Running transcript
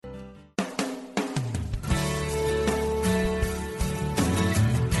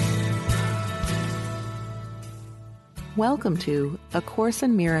Welcome to A Course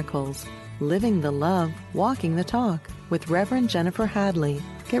in Miracles, Living the Love, Walking the Talk with Reverend Jennifer Hadley.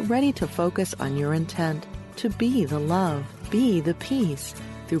 Get ready to focus on your intent to be the love, be the peace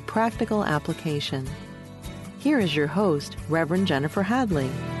through practical application. Here is your host, Reverend Jennifer Hadley.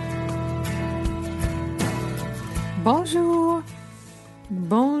 Bonjour.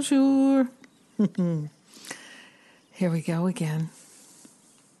 Bonjour. Here we go again.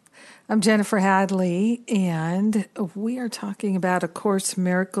 I'm Jennifer Hadley, and we are talking about A Course in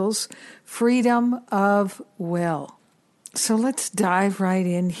Miracles, Freedom of Will. So let's dive right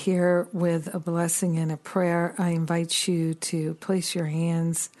in here with a blessing and a prayer. I invite you to place your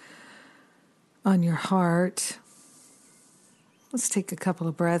hands on your heart. Let's take a couple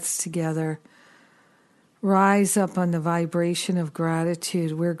of breaths together. Rise up on the vibration of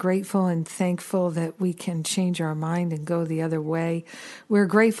gratitude. We're grateful and thankful that we can change our mind and go the other way. We're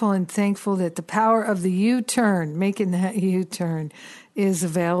grateful and thankful that the power of the U-turn, making that U-turn, is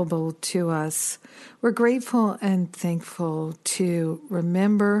available to us. We're grateful and thankful to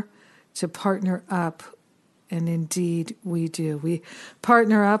remember to partner up, and indeed we do. We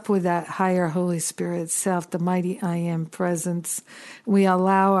partner up with that higher Holy Spirit self, the mighty I Am presence. We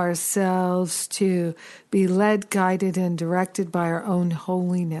allow ourselves to be led, guided, and directed by our own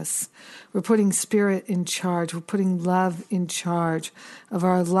holiness. We're putting Spirit in charge. We're putting love in charge of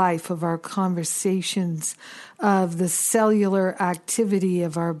our life, of our conversations, of the cellular activity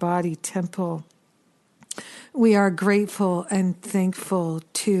of our body temple. We are grateful and thankful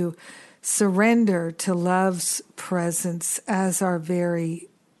to surrender to love's presence as our very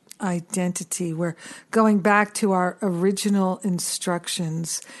identity. We're going back to our original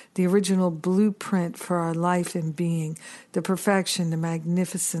instructions, the original blueprint for our life and being, the perfection, the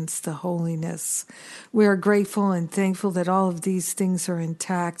magnificence, the holiness. We are grateful and thankful that all of these things are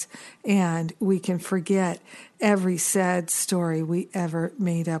intact, and we can forget every sad story we ever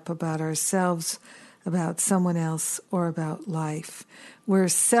made up about ourselves, about someone else, or about life. We're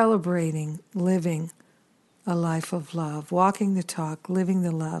celebrating living a life of love, walking the talk, living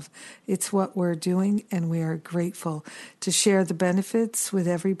the love. It's what we're doing, and we are grateful to share the benefits with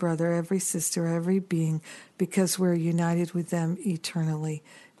every brother, every sister, every being, because we're united with them eternally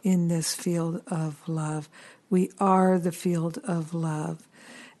in this field of love. We are the field of love.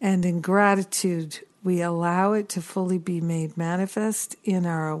 And in gratitude, we allow it to fully be made manifest in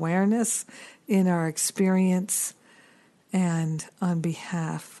our awareness, in our experience, and on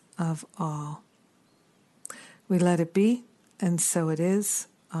behalf of all. We let it be, and so it is.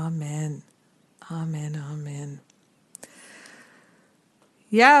 Amen. Amen, amen.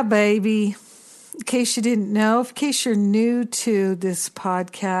 Yeah, baby. In case you didn't know, in case you're new to this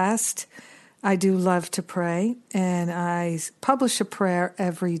podcast, I do love to pray, and I publish a prayer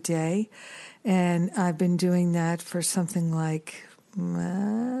every day, and I've been doing that for something like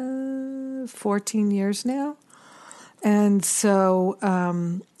 14 years now. And so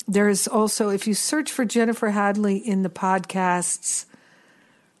there is also, if you search for Jennifer Hadley in the podcasts,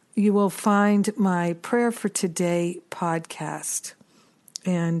 you will find my Prayer for Today podcast.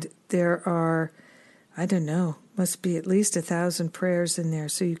 And there are, I don't know, must be at least 1,000 prayers in there,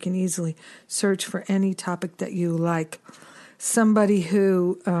 so you can easily search for any topic that you like. Somebody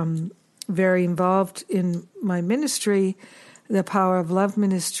who very involved in my ministry, the Power of Love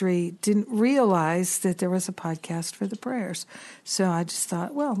Ministry, didn't realize that there was a podcast for the prayers. So I just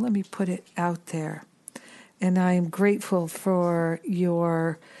thought, well, let me put it out there. And I am grateful for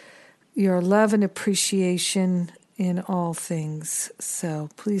your love and appreciation in all things. So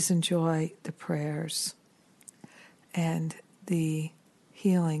please enjoy the prayers and the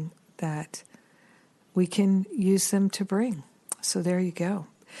healing that we can use them to bring. So there you go.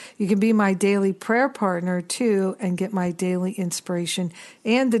 You can be my daily prayer partner, too, and get my daily inspiration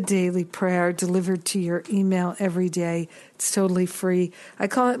and the daily prayer delivered to your email every day. It's totally free. I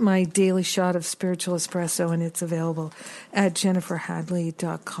call it my daily shot of spiritual espresso, and it's available at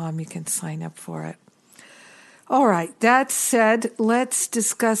jenniferhadley.com. You can sign up for it. All right, that said, let's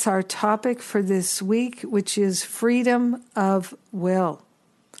discuss our topic for this week, which is freedom of will.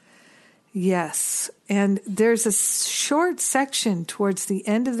 Yes, and there's a short section towards the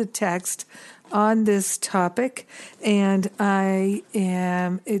end of the text on this topic, and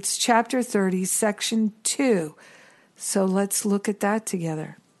it's chapter 30, section 2. So let's look at that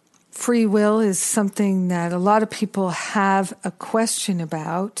together. Free will is something that a lot of people have a question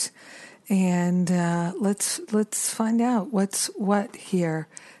about, and let's find out what's what here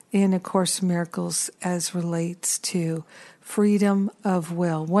in A Course in Miracles as relates to freedom of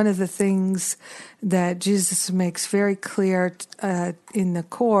will. One of the things that Jesus makes very clear in the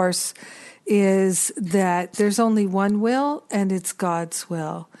Course is that there's only one will, and it's God's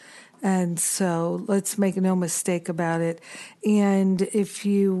will. And so let's make no mistake about it. And if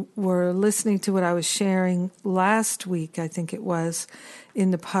you were listening to what I was sharing last week, I think it was,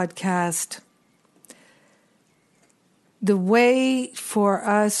 in the podcast, the way for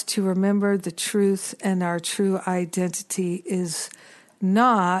us to remember the truth and our true identity is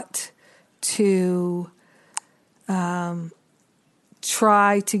not to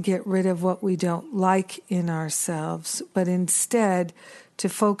try to get rid of what we don't like in ourselves, but instead to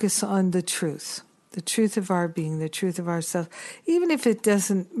focus on the truth of our being, the truth of ourselves. Even if it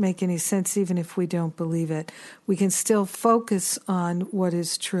doesn't make any sense, even if we don't believe it, we can still focus on what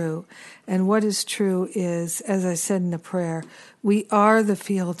is true. And what is true is, as I said in the prayer, we are the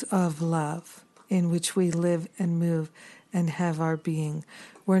field of love in which we live and move and have our being.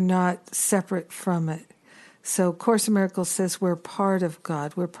 We're not separate from it. So Course in Miracles says we're part of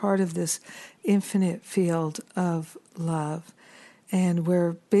God. We're part of this infinite field of love. And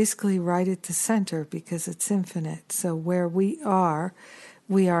we're basically right at the center because it's infinite. So where we are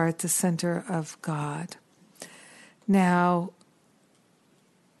at the center of God. Now,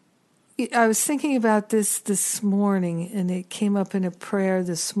 I was thinking about this morning, and it came up in a prayer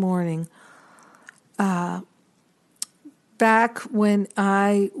this morning. Back when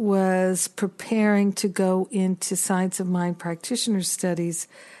I was preparing to go into Science of Mind practitioner studies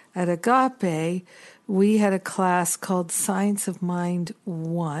at Agape, we had a class called Science of Mind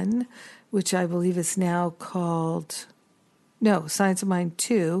 1, which I believe is now called, Science of Mind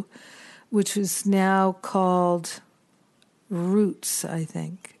 2, which is now called Roots, I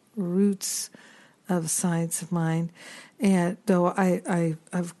think. Roots of Science of Mind. And though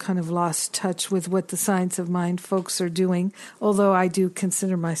I've kind of lost touch with what the Science of Mind folks are doing, although I do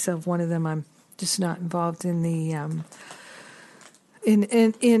consider myself one of them, I'm just not involved in the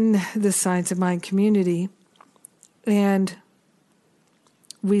in the Science of Mind community. And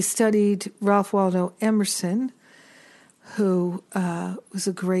we studied Ralph Waldo Emerson, who was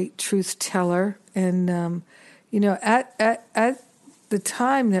a great truth teller. And at the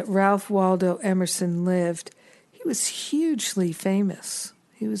time that Ralph Waldo Emerson lived, he was hugely famous.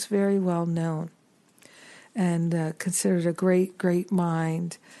 He was very well known and considered a great, great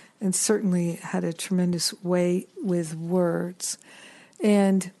mind, and certainly had a tremendous way with words.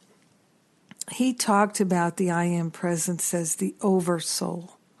 And he talked about the I Am Presence as the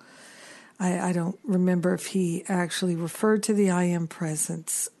Oversoul. I don't remember if he actually referred to the I Am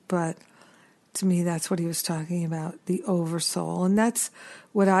Presence, but to me, that's what he was talking about, the Oversoul. And that's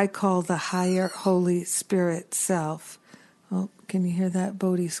what I call the higher Holy Spirit self. Oh, can you hear that?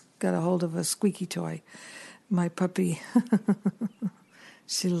 Bodhi's got a hold of a squeaky toy. My puppy.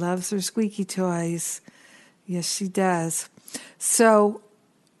 She loves her squeaky toys. Yes, she does. So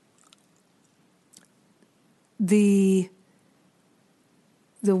the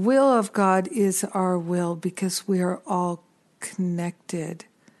will of God is our will because we are all connected.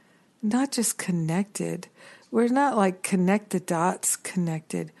 Not just connected. We're not like connect the dots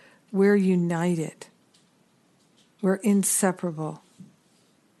connected. We're united. We're inseparable.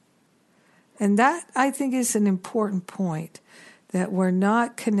 And that, I think, is an important point, that we're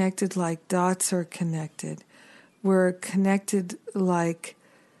not connected like dots are connected. We're connected like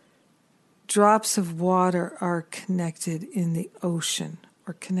drops of water are connected in the ocean.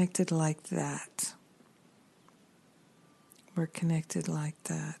 We're connected like that. We're connected like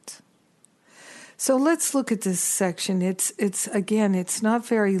that. So let's look at this section. It's not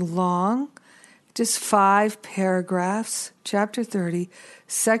very long, just 5 paragraphs, chapter 30,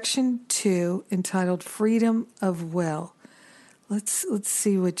 section 2, entitled Freedom of Will. Let's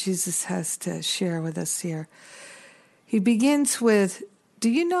see what Jesus has to share with us here. He begins with, do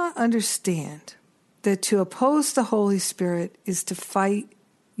you not understand that to oppose the Holy Spirit is to fight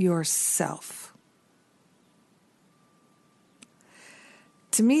yourself?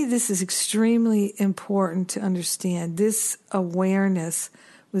 To me, this is extremely important to understand. This awareness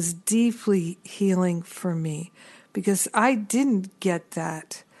was deeply healing for me because I didn't get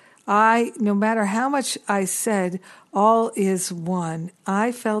that. No matter how much I said, all is one,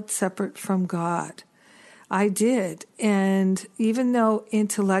 I felt separate from God. I did. And even though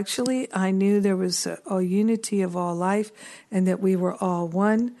intellectually I knew there was a unity of all life and that we were all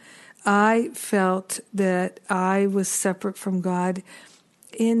one, I felt that I was separate from God,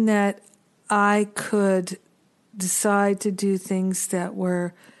 in that I could decide to do things that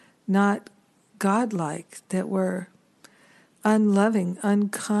were not godlike, that were unloving,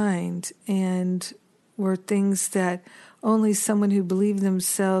 unkind, and were things that only someone who believed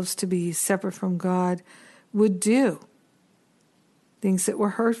themselves to be separate from God would do. things that were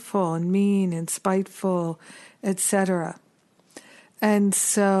hurtful and mean and spiteful, etc. And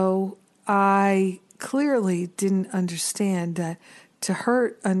so I clearly didn't understand that to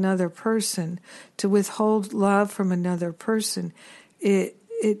hurt another person, to withhold love from another person, it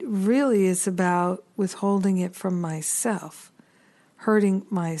really is about withholding it from myself, hurting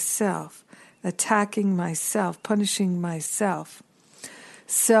myself, attacking myself, punishing myself.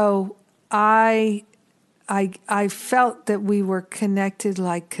 So I felt that we were connected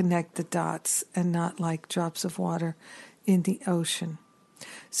like connect the dots and not like drops of water in the ocean.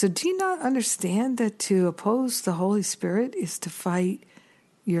 So do you not understand that to oppose the Holy Spirit is to fight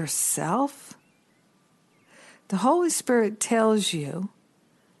yourself? The Holy Spirit tells you,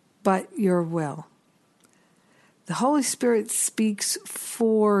 but your will. The Holy Spirit speaks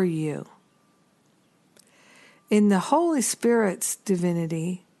for you. In the Holy Spirit's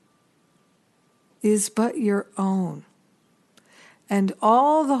divinity is but your own. And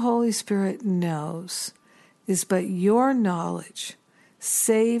all the Holy Spirit knows is but your knowledge,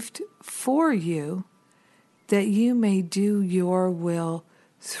 saved for you, that you may do your will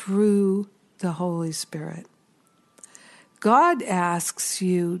through the Holy Spirit. God asks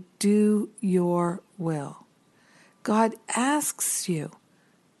you, do your will. God asks you,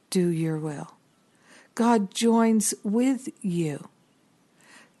 do your will. God joins with you.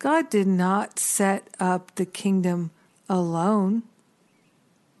 God did not set up the kingdom alone.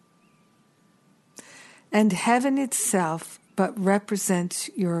 And heaven itself but represents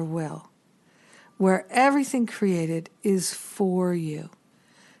your will, where everything created is for you.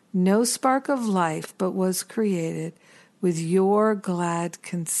 No spark of life but was created with your glad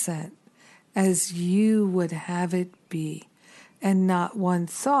consent, as you would have it be, and not one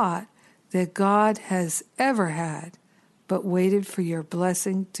thought that God has ever had, but waited for your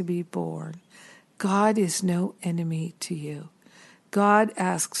blessing to be born. God is no enemy to you. God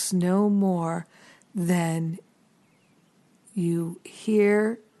asks no more than you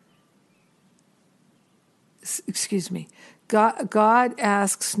hear. God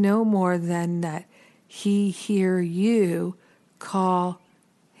asks no more than that he hear you call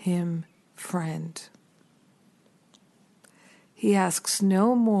him friend. He asks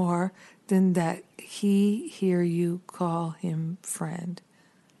no more than that he hear you call him friend.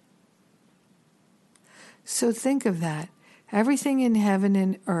 So think of that. Everything in heaven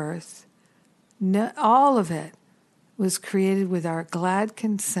and earth, all of it, was created with our glad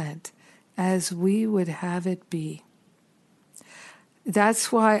consent, as we would have it be.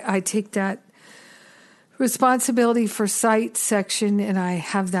 That's why I take that responsibility for sight section, and I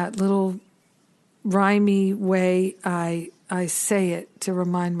have that little rhymey way I say it to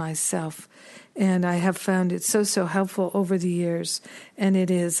remind myself. And I have found it so helpful over the years. And it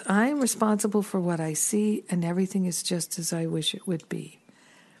is, I am responsible for what I see, and everything is just as I wish it would be.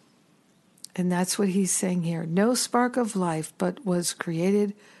 And that's what he's saying here. No spark of life but was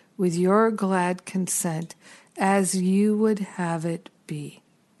created with your glad consent, as you would have it be.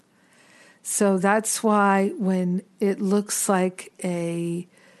 So that's why when it looks like a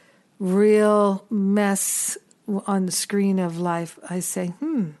real mess on the screen of life, I say,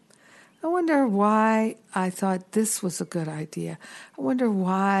 I wonder why I thought this was a good idea. I wonder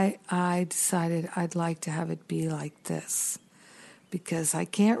why I decided I'd like to have it be like this. Because I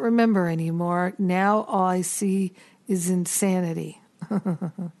can't remember anymore. Now all I see is insanity.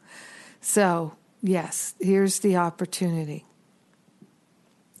 So, yes, here's the opportunity.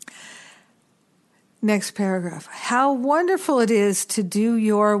 Next paragraph. How wonderful it is to do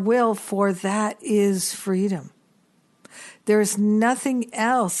your will, for that is freedom. There is nothing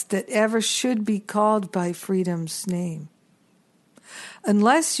else that ever should be called by freedom's name.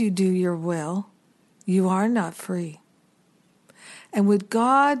 Unless you do your will, you are not free. And would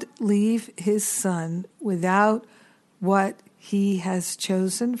God leave his Son without what he has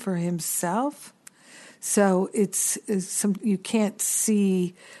chosen for himself? So it's you can't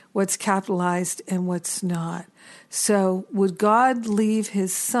see what's capitalized and what's not. So would God leave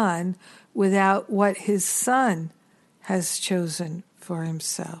his Son without what his Son has chosen for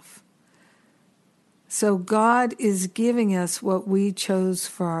himself? So God is giving us what we chose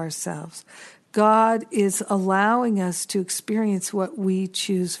for ourselves. God is allowing us to experience what we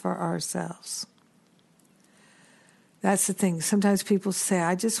choose for ourselves. That's the thing. Sometimes people say,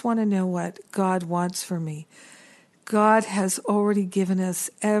 I just want to know what God wants for me. God has already given us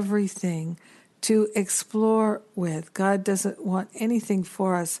everything to explore with. God doesn't want anything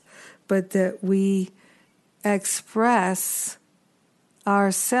for us but that we express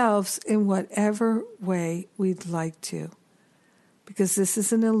ourselves in whatever way we'd like to. Because this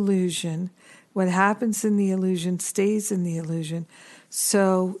is an illusion What happens in the illusion stays in the illusion.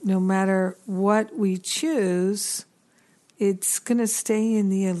 So no matter what we choose, it's going to stay in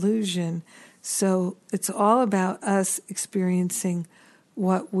the illusion. So it's all about us experiencing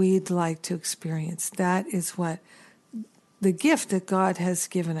what we'd like to experience. That is what the gift that God has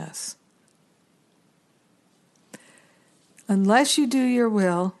given us. Unless you do your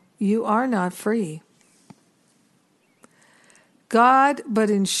will, you are not free. God but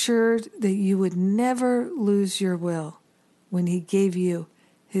ensured that you would never lose your will when He gave you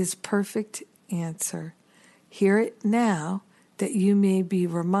His perfect answer. Hear it now that you may be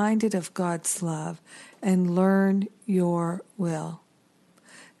reminded of God's love and learn your will.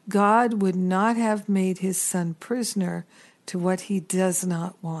 God would not have made His Son prisoner to what He does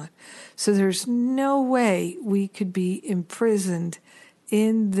not want. So there's no way we could be imprisoned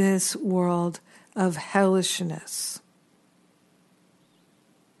in this world of hellishness.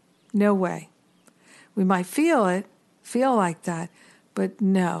 No way. We might feel like that, but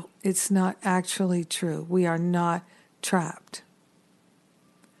no, it's not actually true. We are not trapped.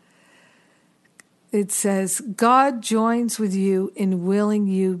 It says, God joins with you in willing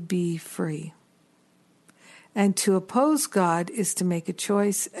you be free. And to oppose God is to make a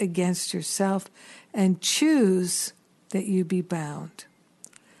choice against yourself and choose that you be bound.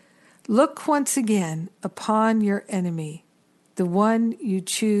 Look once again upon your enemy, the one you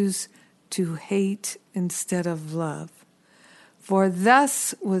choose to hate instead of love. For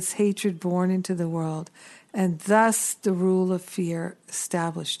thus was hatred born into the world, and thus the rule of fear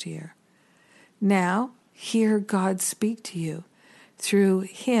established here. Now, hear God speak to you through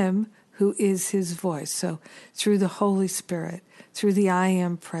Him who is His voice. So, through the Holy Spirit, through the I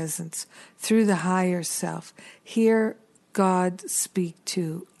Am presence, through the higher self, hear God speak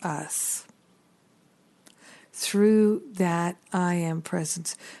to us. Through that I Am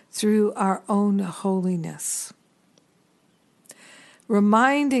presence, through our own holiness,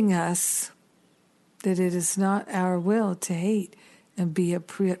 reminding us that it is not our will to hate and be a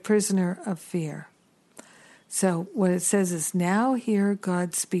prisoner of fear. So what it says is, now hear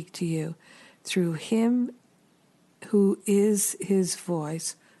God speak to you through Him who is His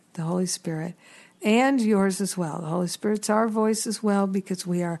voice, the Holy Spirit, and yours as well. The Holy Spirit's our voice as well, because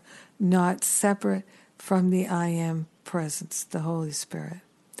we are not separate from the I Am presence, the Holy Spirit.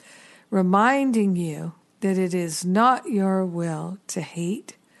 Reminding you that it is not your will to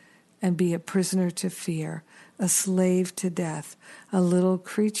hate and be a prisoner to fear, a slave to death, a little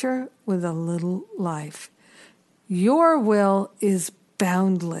creature with a little life. Your will is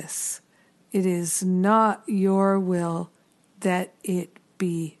boundless. It is not your will that it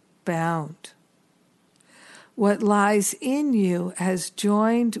be bound. What lies in you has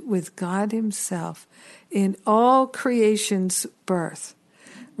joined with God Himself in all creation's birth.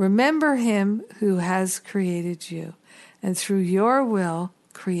 Remember Him who has created you, and through your will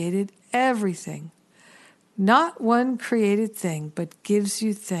created everything. Not one created thing, but gives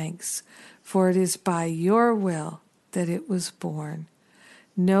you thanks, for it is by your will that it was born.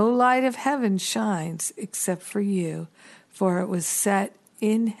 No light of heaven shines except for you, for it was set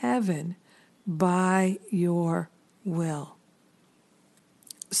in heaven by your will.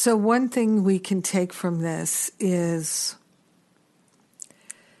 So one thing we can take from this is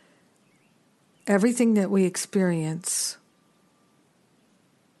everything that we experience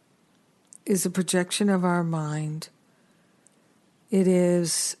is a projection of our mind. It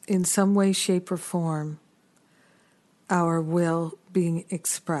is, in some way, shape, or form, our will being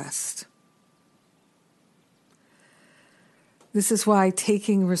expressed. This is why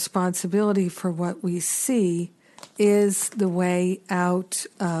taking responsibility for what we see is the way out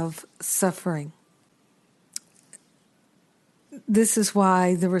of suffering. This is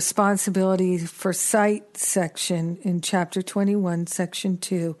why the responsibility for sight section in chapter 21, section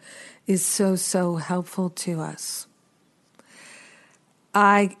 2, is so helpful to us.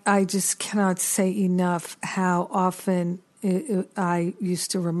 I just cannot say enough how often I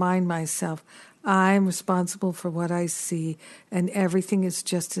used to remind myself, I'm responsible for what I see, and everything is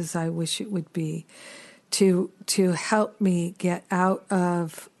just as I wish it would be, to help me get out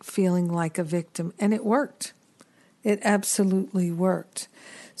of feeling like a victim. And it worked. It absolutely worked.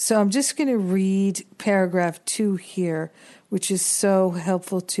 So I'm just going to read paragraph 2 here, which is so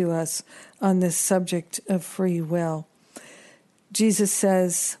helpful to us on this subject of free will. Jesus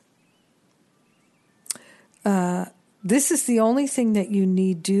says, this is the only thing that you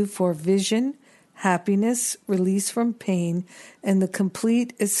need do for vision, happiness, release from pain, and the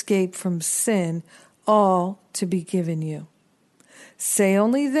complete escape from sin, all to be given you. Say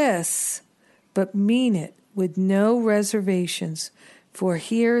only this, but mean it with no reservations, for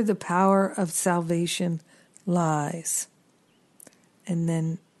here the power of salvation lies. And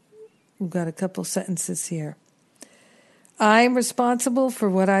then we've got a couple sentences here. I am responsible for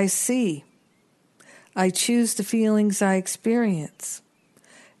what I see. I choose the feelings I experience,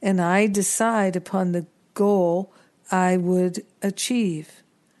 and I decide upon the goal I would achieve.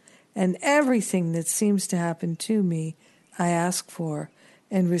 And everything that seems to happen to me, I ask for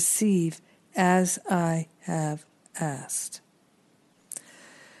and receive as I have asked.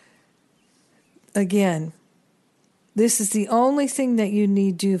 Again, this is the only thing that you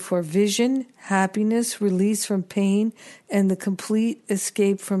need do for vision, happiness, release from pain, and the complete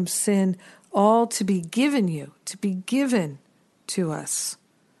escape from sin, all to be given you, to be given to us.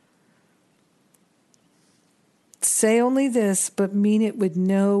 Say only this, but mean it with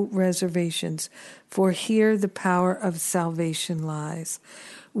no reservations, for here the power of salvation lies.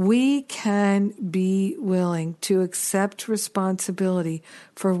 We can be willing to accept responsibility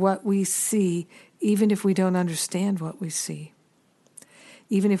for what we see, even if we don't understand what we see,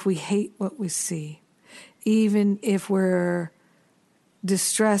 even if we hate what we see, even if we're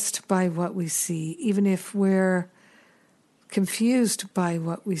distressed by what we see, even if we're confused by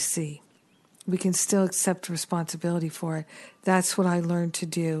what we see. We can still accept responsibility for it. That's what I learned to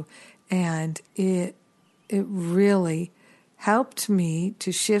do. And it really helped me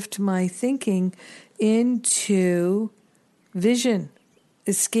to shift my thinking into vision,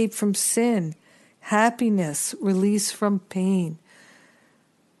 escape from sin, happiness, release from pain.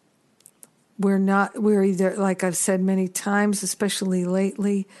 We're either, like I've said many times, especially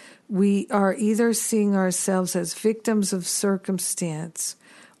lately, we are either seeing ourselves as victims of circumstance,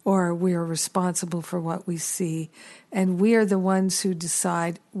 or we are responsible for what we see, and we are the ones who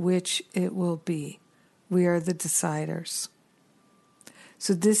decide which it will be. We are the deciders.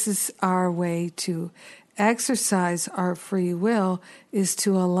 So this is our way to exercise our free will, is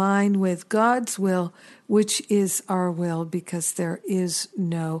to align with God's will, which is our will, because there is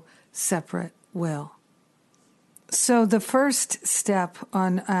no separate will. So the first step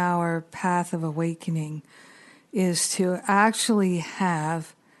on our path of awakening is to actually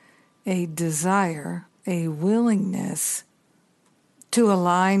have a desire, a willingness to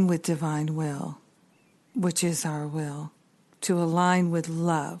align with divine will, which is our will, to align with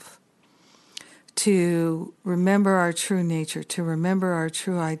love, to remember our true nature, to remember our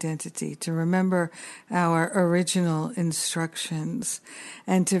true identity, to remember our original instructions,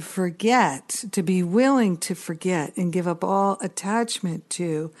 and to forget, to be willing to forget and give up all attachment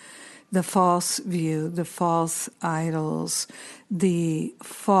to the false view, the false idols, the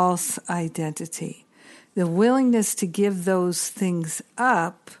false identity. The willingness to give those things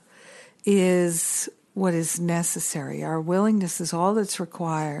up is what is necessary. Our willingness is all that's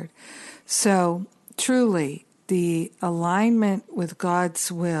required. So truly, the alignment with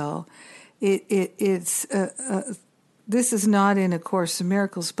God's will, it's this is not in A Course in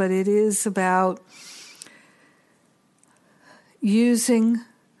Miracles, but it is about using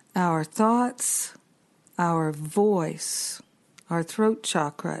our thoughts, our voice, our throat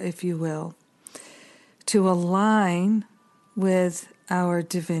chakra, if you will, to align with our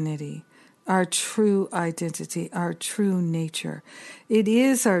divinity, our true identity, our true nature. It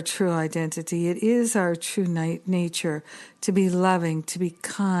is our true identity. It is our true nature to be loving, to be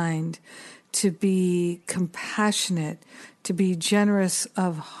kind, to be compassionate, to be generous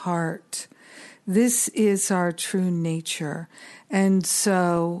of heart. This is our true nature. And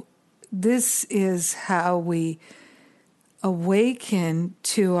so this is how we awaken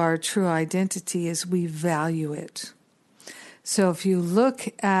to our true identity, as we value it. So if you look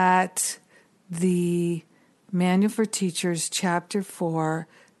at the Manual for Teachers, Chapter 4,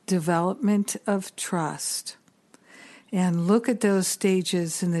 Development of Trust, and look at those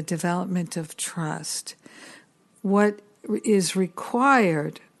stages in the development of trust, what is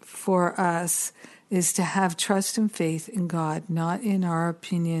required for us is to have trust and faith in God, not in our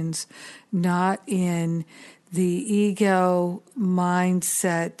opinions, not in the ego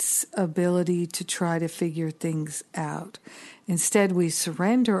mindset's ability to try to figure things out. Instead, we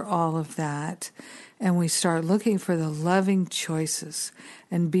surrender all of that and we start looking for the loving choices.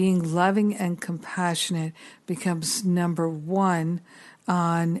 And being loving and compassionate becomes number one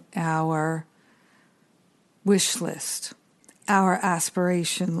on our wish list, our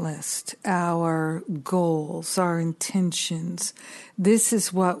aspiration list, our goals, our intentions. This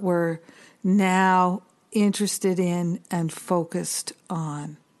is what we're now interested in and focused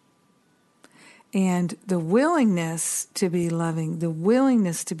on. And the willingness to be loving, the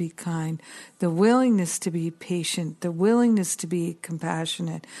willingness to be kind, the willingness to be patient, the willingness to be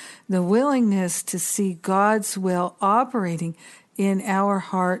compassionate, the willingness to see God's will operating in our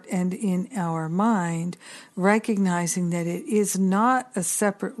heart and in our mind, recognizing that it is not a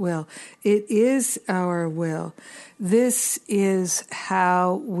separate will. It is our will. This is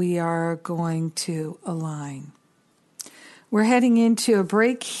how we are going to align. We're heading into a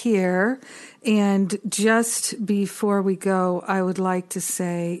break here, and just before we go, I would like to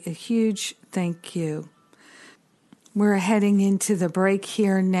say a huge thank you. We're heading into the break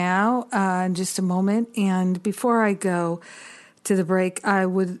here now in just a moment, and before I go to the break, I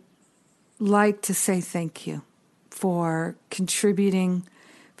would like to say thank you for contributing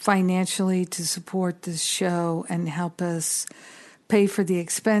financially to support this show and help us pay for the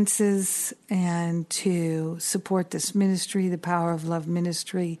expenses and to support this ministry, the Power of Love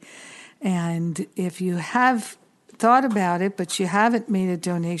Ministry. And if you have thought about it, but you haven't made a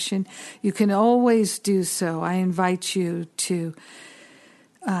donation, you can always do so. I invite you to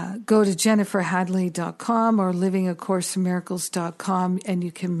go to jenniferhadley.com or livingacourseofmiracles.com, and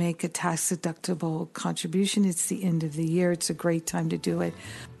you can make a tax-deductible contribution. It's the end of the year. It's a great time to do it.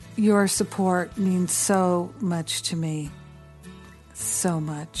 Your support means so much to me. So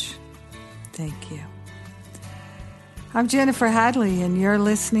much. Thank you. I'm Jennifer Hadley, and you're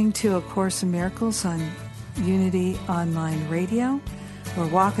listening to A Course in Miracles on Unity Online Radio. We're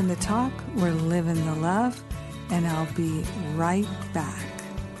walking the talk, we're living the love, and I'll be right back.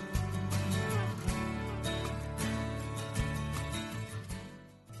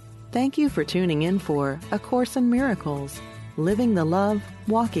 Thank you for tuning in for A Course in Miracles, Living the Love,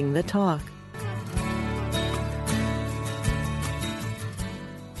 Walking the Talk.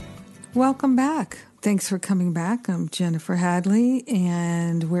 Welcome back. Thanks for coming back. I'm Jennifer Hadley,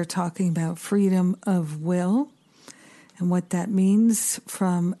 and we're talking about freedom of will and what that means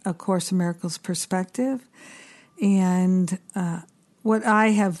from A Course in Miracles perspective. And what I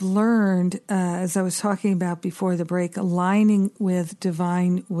have learned, as I was talking about before the break, aligning with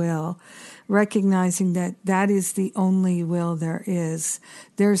divine will, recognizing that that is the only will there is.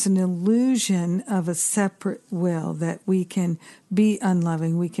 There's an illusion of a separate will, that we can be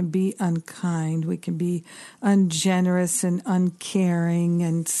unloving, we can be unkind, we can be ungenerous and uncaring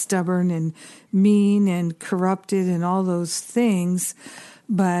and stubborn and mean and corrupted and all those things.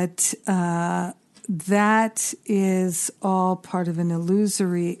 But that is all part of an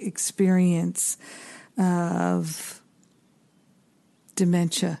illusory experience of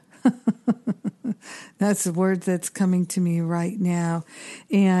dementia. That's the word that's coming to me right now.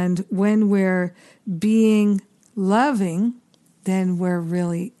 And when we're being loving, then we're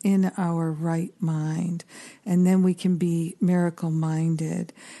really in our right mind. And then we can be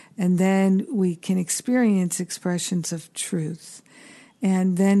miracle-minded. And then we can experience expressions of truth.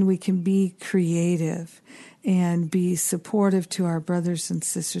 And then we can be creative and be supportive to our brothers and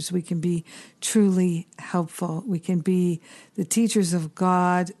sisters. We can be truly helpful. We can be the teachers of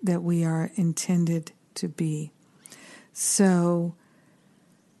God that we are intended to be. So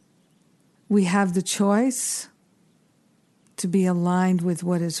we have the choice to be aligned with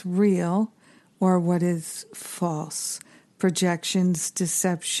what is real or what is false. Projections,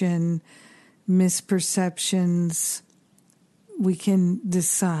 deception, misperceptions. We can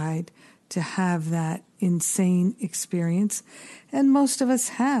decide to have that insane experience. And most of us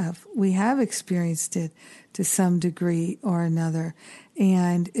have. We have experienced it to some degree or another.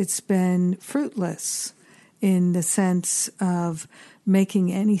 And it's been fruitless in the sense of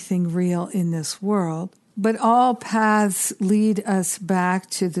making anything real in this world. But all paths lead us back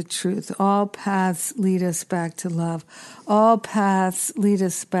to the truth. All paths lead us back to love. All paths lead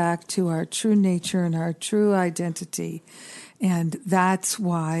us back to our true nature and our true identity. And that's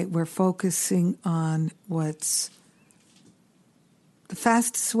why we're focusing on what's the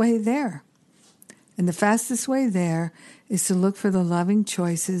fastest way there. And the fastest way there is to look for the loving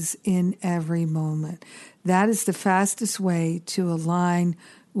choices in every moment. That is the fastest way to align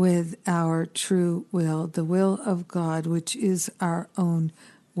with our true will, the will of God, which is our own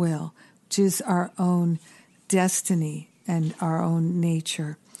will, which is our own destiny and our own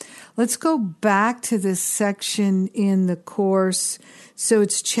nature. Let's go back to this section in the Course. So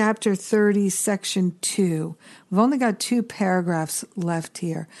it's chapter 30, section 2. We've only got 2 paragraphs left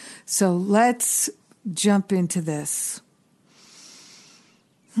here. So let's jump into this.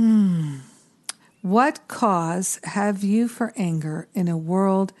 What cause have you for anger in a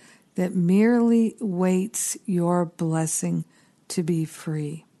world that merely waits your blessing to be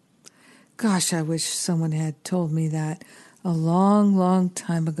free? Gosh, I wish someone had told me that a long, long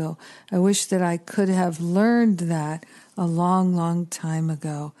time ago. I wish that I could have learned that a long, long time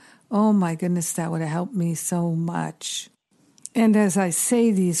ago. Oh my goodness, that would have helped me so much. And as I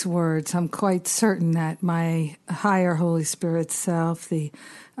say these words, I'm quite certain that my higher Holy Spirit self, the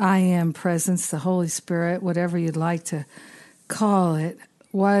I Am presence, the Holy Spirit, whatever you'd like to call it,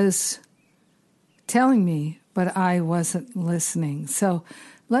 was telling me, but I wasn't listening. So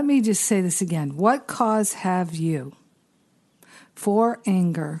let me just say this again. What cause have you for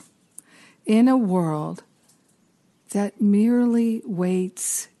anger in a world that merely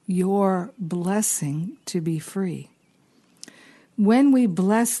waits your blessing to be free? When we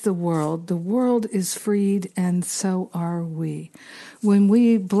bless the world is freed, and so are we. When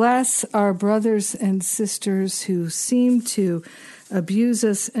we bless our brothers and sisters who seem to abuse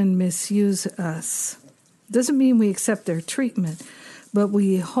us and misuse us, doesn't mean we accept their treatment, but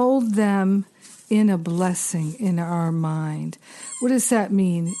we hold them in a blessing in our mind. What does that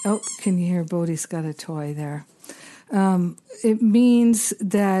mean? Oh, can you hear Bodhi's got a toy there? It means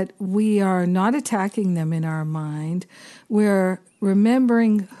that we are not attacking them in our mind. We're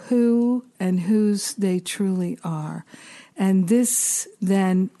remembering who and whose they truly are. And this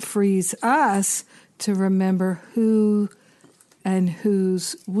then frees us to remember who and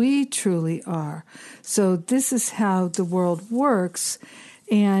whose we truly are. So this is how the world works.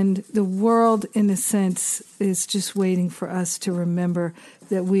 And the world, in a sense, is just waiting for us to remember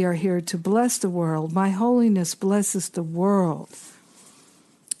that we are here to bless the world. My holiness blesses the world.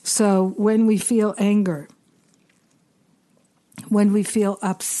 So when we feel anger, when we feel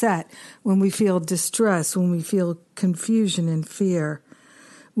upset, when we feel distress, when we feel confusion and fear,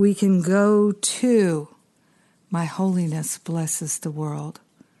 we can go to my holiness blesses the world.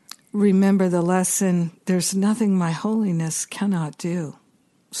 Remember the lesson, there's nothing my holiness cannot do.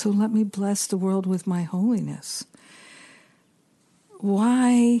 So let me bless the world with my holiness.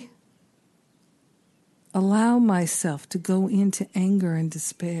 Why allow myself to go into anger and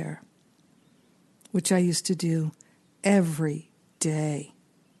despair, which I used to do every day,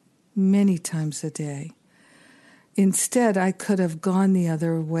 many times a day? Instead, I could have gone the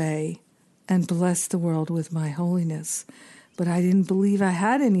other way and blessed the world with my holiness. But I didn't believe I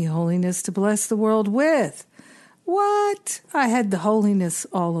had any holiness to bless the world with. What? I had the holiness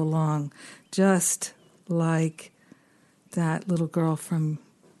all along, just like that little girl from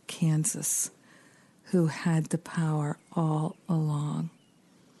Kansas who had the power all along.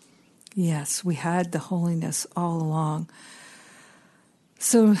 Yes, we had the holiness all along.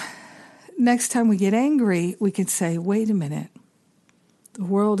 So next time we get angry, we can say, wait a minute. The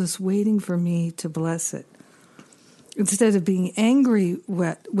world is waiting for me to bless it. Instead of being angry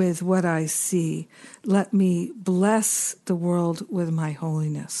with what I see, let me bless the world with my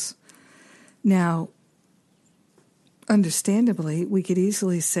holiness. Now, understandably, we could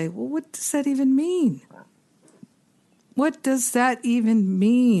easily say, well, what does that even mean? What does that even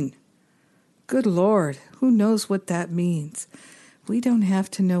mean? Good Lord, who knows what that means? We don't have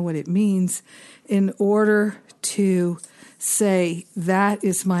to know what it means in order to say, that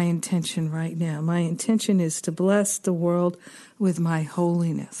is my intention right now. My intention is to bless the world with my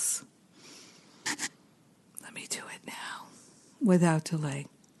holiness. Let me do it now, without delay.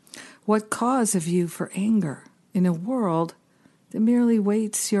 What cause have you for anger in a world that merely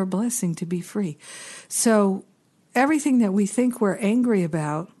waits your blessing to be free? So everything that we think we're angry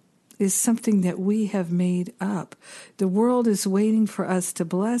about is something that we have made up. The world is waiting for us to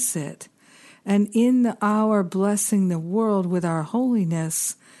bless it. And in our blessing the world with our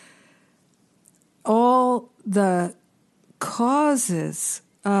holiness, all the causes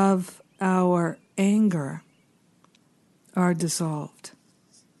of our anger are dissolved.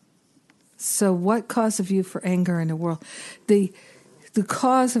 So what cause have you for anger in the world? The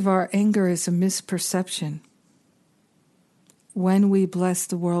cause of our anger is a misperception. When we bless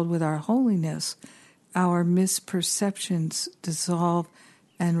the world with our holiness, our misperceptions dissolve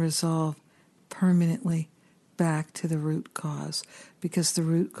and resolve permanently back to the root cause, because the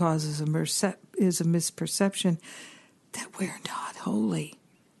root cause is a misperception that we're not holy.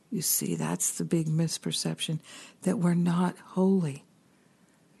 You see, that's the big misperception, that we're not holy.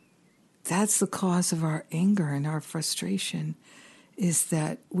 That's the cause of our anger and our frustration, is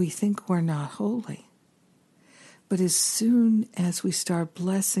that we think we're not holy. But as soon as we start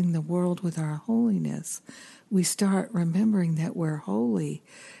blessing the world with our holiness, we start remembering that we're holy.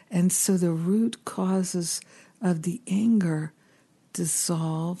 And so the root causes of the anger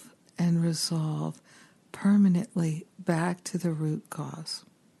dissolve and resolve permanently back to the root cause.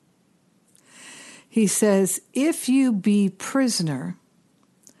 He says, if you be prisoner,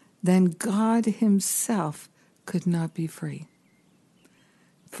 then God himself could not be free.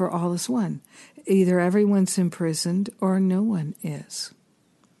 For all is one. Either everyone's imprisoned or no one is.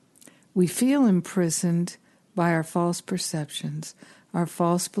 We feel imprisoned by our false perceptions, our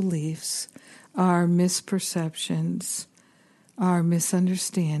false beliefs, our misperceptions, our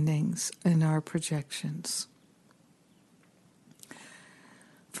misunderstandings, and our projections.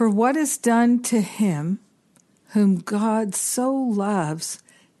 For what is done to him whom God so loves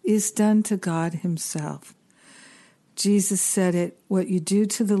is done to God himself. Jesus said it, what you do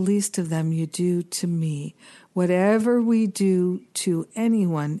to the least of them, you do to me. Whatever we do to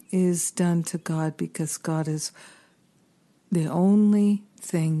anyone is done to God, because God is the only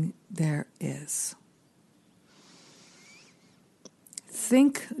thing there is.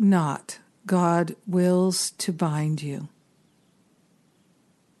 Think not God wills to bind you.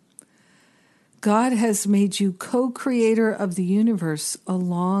 God has made you co-creator of the universe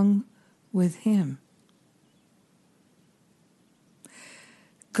along with him.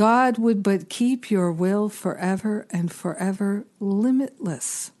 God would but keep your will forever and forever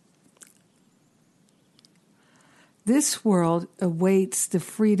limitless. This world awaits the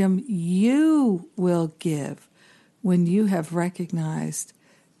freedom you will give when you have recognized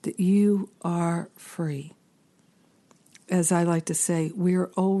that you are free. As I like to say,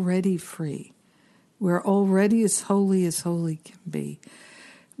 we're already free. We're already as holy can be.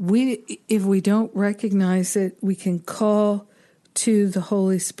 If we don't recognize it, we can call to the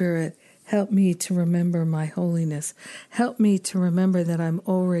Holy Spirit, help me to remember my holiness. Help me to remember that I'm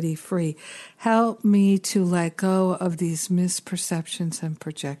already free. Help me to let go of these misperceptions and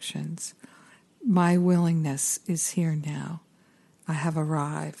projections. My willingness is here now. I have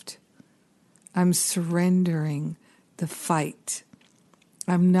arrived. I'm surrendering the fight.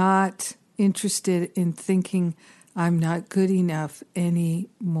 I'm not interested in thinking I'm not good enough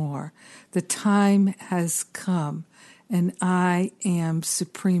anymore. The time has come, and I am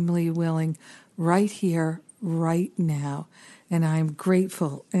supremely willing right here, right now. And I'm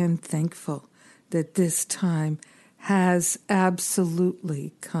grateful and thankful that this time has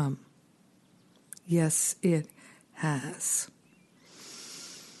absolutely come. Yes, it has.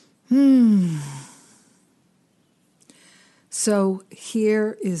 So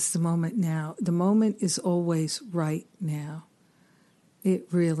here is the moment now. The moment is always right now. It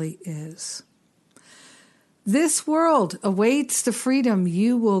really is. This world awaits the freedom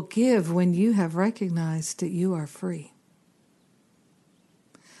you will give when you have recognized that you are free.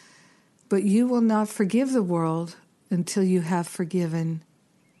 But you will not forgive the world until you have forgiven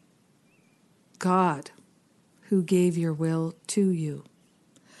God, who gave your will to you.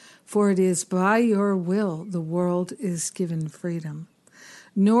 For it is by your will the world is given freedom.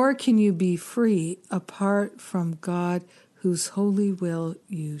 Nor can you be free apart from God, whose holy will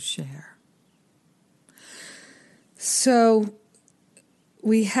you share. So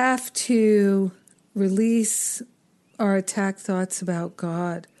we have to release our attack thoughts about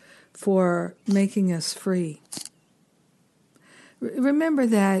God for making us free. Remember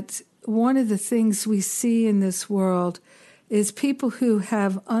that one of the things we see in this world is people who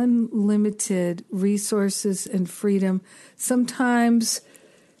have unlimited resources and freedom sometimes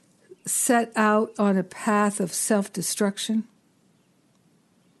set out on a path of self-destruction,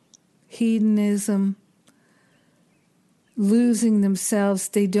 hedonism, losing themselves.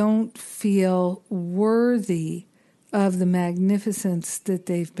 They don't feel worthy of the magnificence that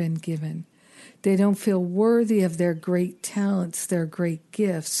they've been given. They don't feel worthy of their great talents, their great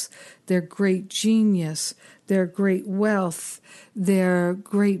gifts, their great genius, their great wealth, their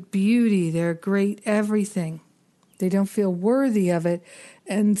great beauty, their great everything. They don't feel worthy of it.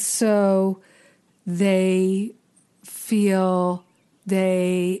 And so they feel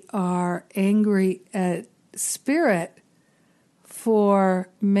they are angry at Spirit for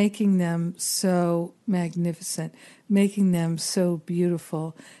making them so magnificent, making them so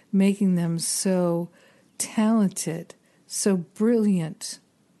beautiful, making them so talented, so brilliant.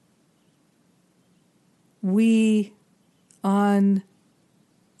 We, in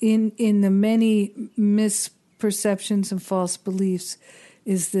the many misperceptions and false beliefs,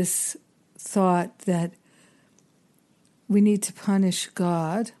 is this thought that we need to punish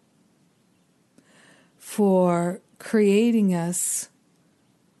God for creating us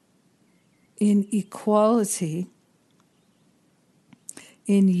in equality,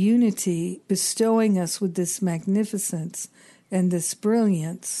 in unity, bestowing us with this magnificence and this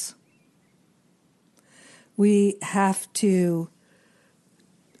brilliance. We have to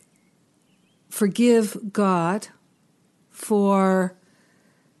forgive God for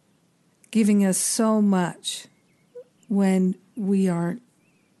giving us so much when we aren't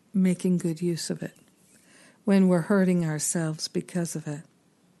making good use of it, when we're hurting ourselves because of it.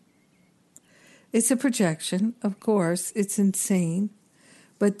 It's a projection, of course. It's insane.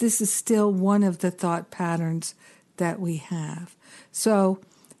 but this is still one of the thought patterns that we have. So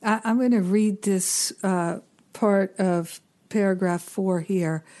I'm going to read this part of paragraph 4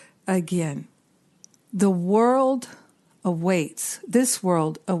 here again. The world awaits, this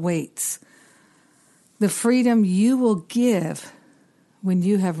world awaits the freedom you will give when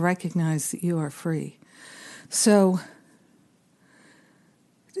you have recognized that you are free. So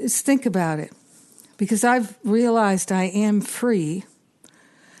just think about it. Because I've realized I am free,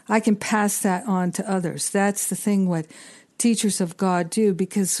 I can pass that on to others. That's the thing what teachers of God do,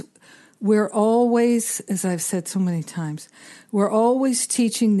 because we're always, as I've said so many times, we're always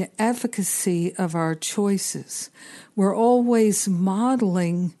teaching the efficacy of our choices. We're always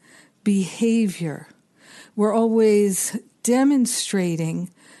modeling behavior. We're always demonstrating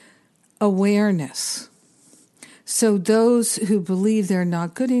awareness. So those who believe they're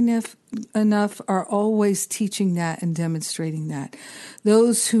not good enough are always teaching that and demonstrating that.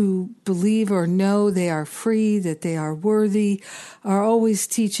 Those who believe or know they are free, that they are worthy, are always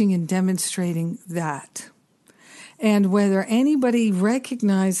teaching and demonstrating that. And whether anybody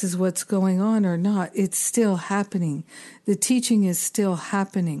recognizes what's going on or not, it's still happening. The teaching is still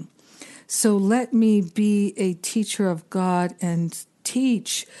happening. So let me be a teacher of God and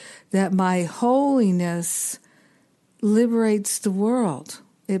teach that my holiness liberates the world.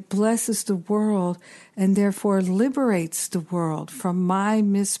 It blesses the world and therefore liberates the world from my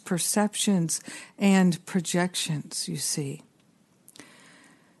misperceptions and projections, you see.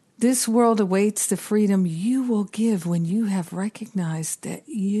 This world awaits the freedom you will give when you have recognized that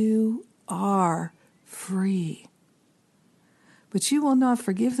you are free. But you will not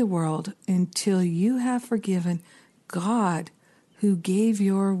forgive the world until you have forgiven God who gave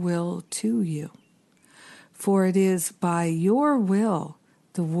your will to you. For it is by your will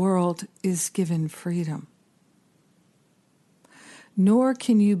the world is given freedom. Nor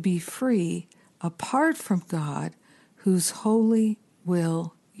can you be free apart from God, whose holy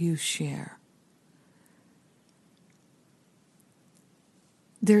will you share.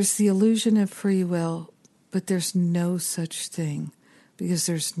 There's the illusion of free will, but there's no such thing, because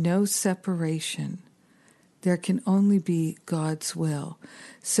there's no separation. There can only be God's will.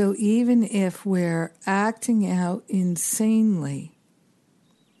 So even if we're acting out insanely,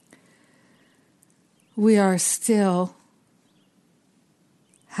 we are still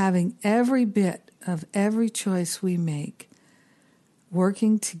having every bit of every choice we make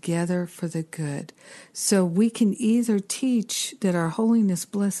working together for the good. So we can either teach that our holiness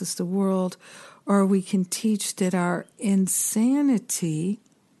blesses the world, or we can teach that our insanity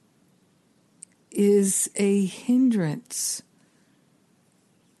is a hindrance.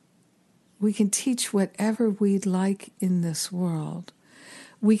 We can teach whatever we'd like in this world.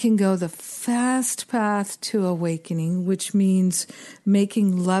 We can go the fast path to awakening, which means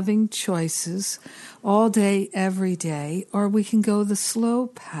making loving choices all day, every day, or we can go the slow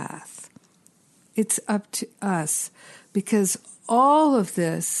path. It's up to us, because all of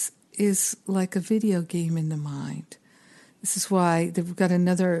this is like a video game in the mind. This is why they've got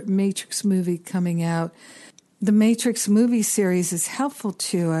another Matrix movie coming out. The Matrix movie series is helpful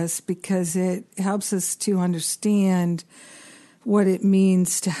to us because it helps us to understand what it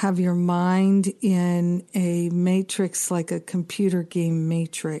means to have your mind in a matrix, like a computer game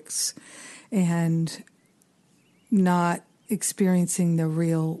matrix, and not experiencing the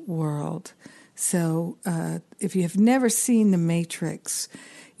real world. So if you have never seen The Matrix,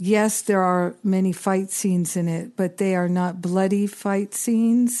 yes, there are many fight scenes in it, but they are not bloody fight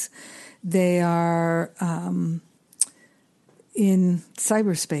scenes. They are in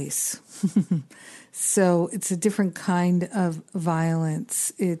cyberspace. So it's a different kind of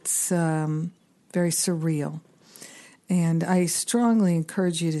violence. It's very surreal. And I strongly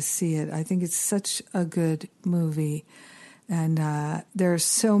encourage you to see it. I think it's such a good movie. And there are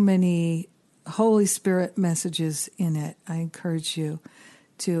so many Holy Spirit messages in it. I encourage you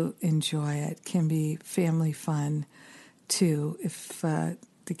to enjoy it. It can be family fun, too, if the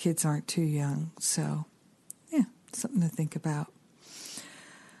kids aren't too young. So, yeah, something to think about.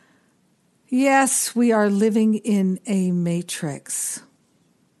 Yes, we are living in a matrix.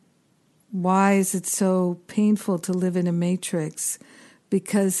 Why is it so painful to live in a matrix?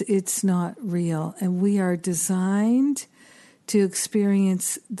 Because it's not real. And we are designed to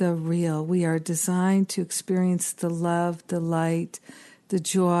experience the real. We are designed to experience the love, the light, the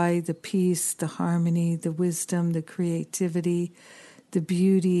joy, the peace, the harmony, the wisdom, the creativity, the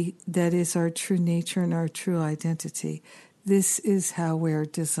beauty that is our true nature and our true identity. This is how we're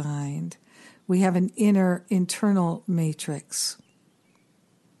designed. We have an internal matrix.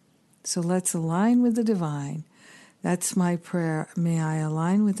 So let's align with the divine. That's my prayer. May I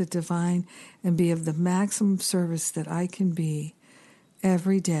align with the divine and be of the maximum service that I can be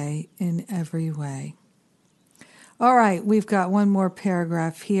every day in every way. All right, we've got one more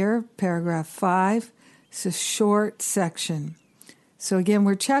paragraph here, paragraph 5. It's a short section. So again,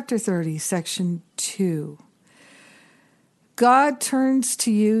 we're chapter 30, section 2. God turns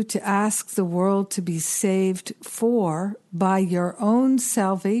to you to ask the world to be saved, for by your own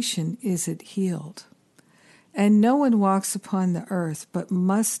salvation is it healed. And no one walks upon the earth, but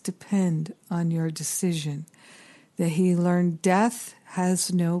must depend on your decision, that he learn death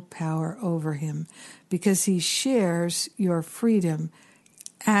has no power over him, because he shares your freedom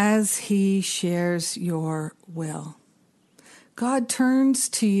as he shares your will. God turns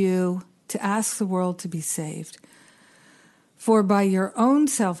to you to ask the world to be saved. For by your own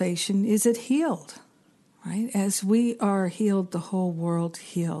salvation is it healed, right? As we are healed, the whole world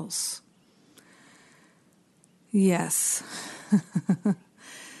heals. Yes.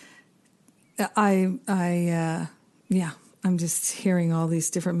 I'm just hearing all these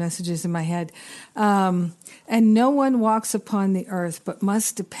different messages in my head. And no one walks upon the earth, but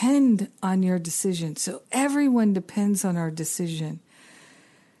must depend on your decision. So everyone depends on our decision.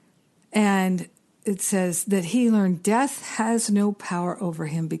 And it says that he learned death has no power over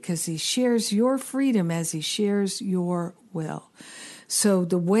him, because he shares your freedom as he shares your will. So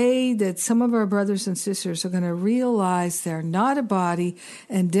the way that some of our brothers and sisters are going to realize they're not a body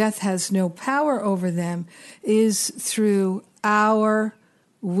and death has no power over them is through our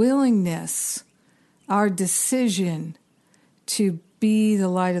willingness, our decision to be the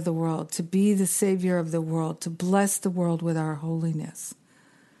light of the world, to be the savior of the world, to bless the world with our holiness.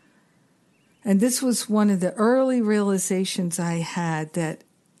 And this was one of the early realizations I had, that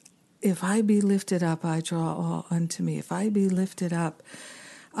if I be lifted up, I draw all unto me. If I be lifted up,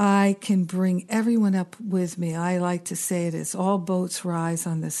 I can bring everyone up with me. I like to say it as all boats rise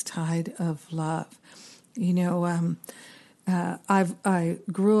on this tide of love. You know, I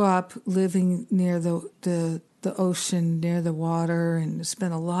grew up living near the ocean, near the water, and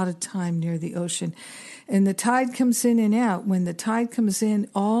spent a lot of time near the ocean. And the tide comes in and out. When the tide comes in,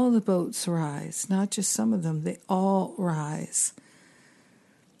 all the boats rise, not just some of them, they all rise.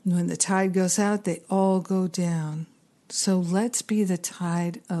 When the tide goes out, they all go down. So let's be the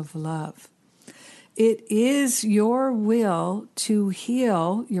tide of love. It is your will to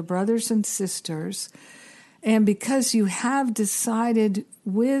heal your brothers and sisters, and because you have decided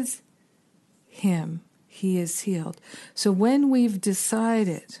with him, he is healed. So when we've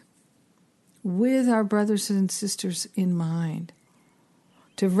decided with our brothers and sisters in mind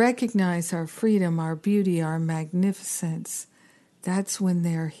to recognize our freedom, our beauty, our magnificence, that's when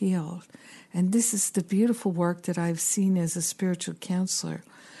they're healed. And this is the beautiful work that I've seen as a spiritual counselor.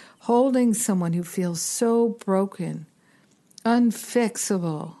 Holding someone who feels so broken,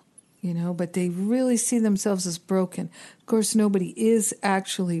 unfixable, but they really see themselves as broken. Of course, nobody is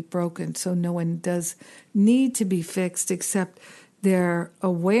actually broken, so no one does need to be fixed, except their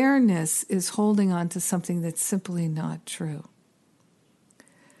awareness is holding on to something that's simply not true.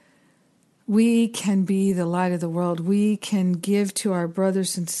 We can be the light of the world. We can give to our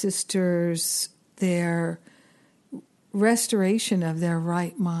brothers and sisters their restoration of their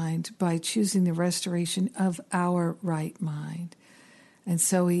right mind by choosing the restoration of our right mind. And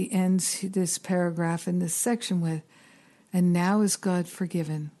so he ends this paragraph in this section with, and now is God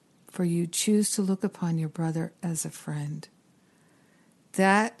forgiven, for you choose to look upon your brother as a friend.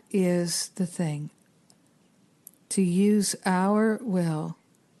 That is the thing. To use our will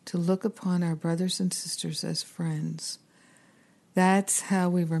to look upon our brothers and sisters as friends. That's how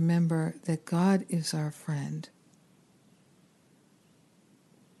we remember that God is our friend.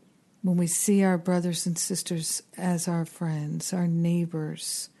 When we see our brothers and sisters as our friends, our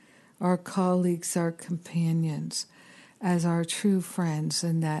neighbors, our colleagues, our companions, as our true friends,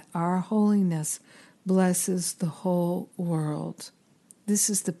 and that our holiness blesses the whole world. This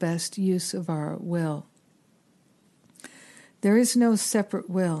is the best use of our will. There is no separate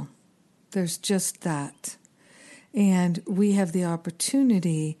will. There's just that. And we have the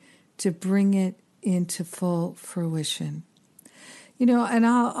opportunity to bring it into full fruition. And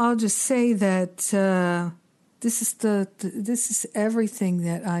I'll just say that this is everything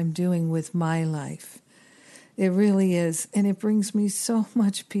that I'm doing with my life. It really is. And it brings me so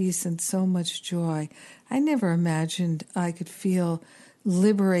much peace and so much joy. I never imagined I could feel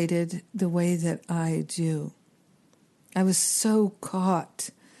liberated the way that I do. I was so caught,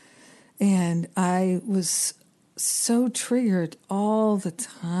 and I was so triggered all the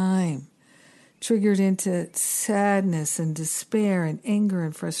time triggered into sadness and despair and anger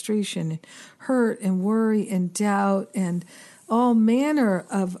and frustration and hurt and worry and doubt and all manner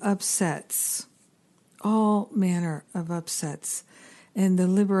of upsets. All manner of upsets. And the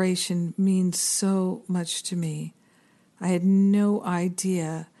liberation means so much to me. I had no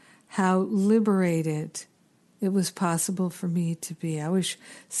idea how liberated it was possible for me to be. I wish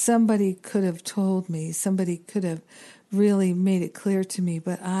somebody could have told me, somebody could have really made it clear to me,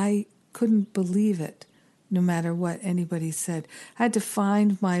 but I couldn't believe it, no matter what anybody said. I had to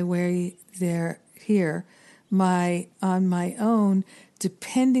find my way here on my own,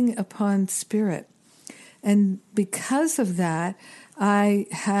 depending upon Spirit. And because of that, I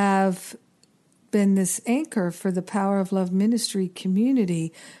have been this anchor for the Power of Love Ministry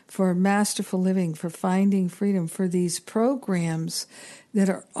community, for Masterful Living, for Finding Freedom, for these programs that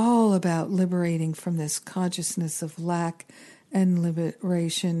are all about liberating from this consciousness of lack and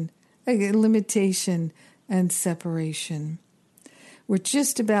limitation and separation. We're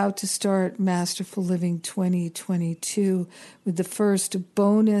just about to start Masterful Living 2022 with the first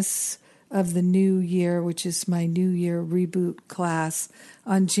bonus of the new year, which is my New Year Reboot class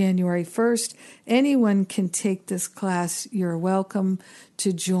on January 1st. Anyone can take this class. You're welcome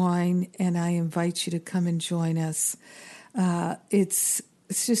to join, and I invite you to come and join us. It's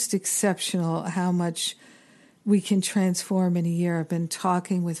just exceptional how much we can transform in a year. I've been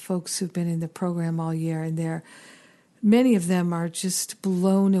talking with folks who've been in the program all year, and many of them are just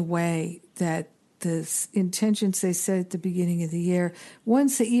blown away that the intentions they set at the beginning of the year,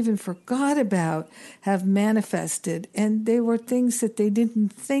 ones they even forgot about, have manifested. And they were things that they didn't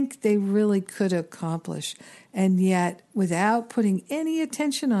think they really could accomplish. And yet, without putting any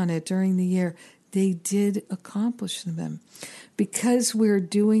attention on it during the year, they did accomplish them. Because we're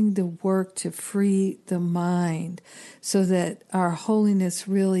doing the work to free the mind so that our holiness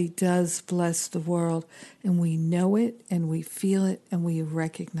really does bless the world, and we know it and we feel it and we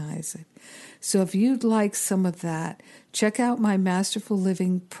recognize it. So if you'd like some of that, check out my Masterful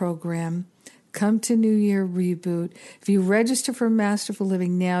Living program. Come to New Year Reboot. If you register for Masterful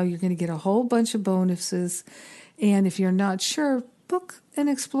Living now, you're going to get a whole bunch of bonuses. And if you're not sure, book an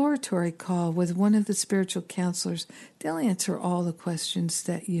exploratory call with one of the spiritual counselors. They'll answer all the questions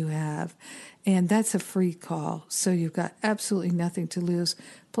that you have. And that's a free call, so you've got absolutely nothing to lose.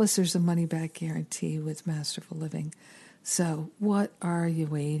 Plus, there's a money-back guarantee with Masterful Living. So what are you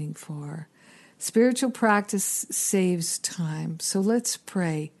waiting for? Spiritual practice saves time. So let's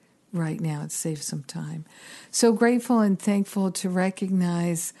pray right now and save some time. So grateful and thankful to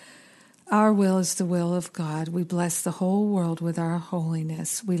recognize our will is the will of God. We bless the whole world with our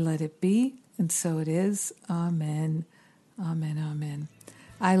holiness. We let it be, and so it is. Amen. Amen. Amen.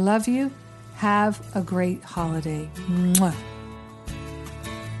 I love you. Have a great holiday. Mwah.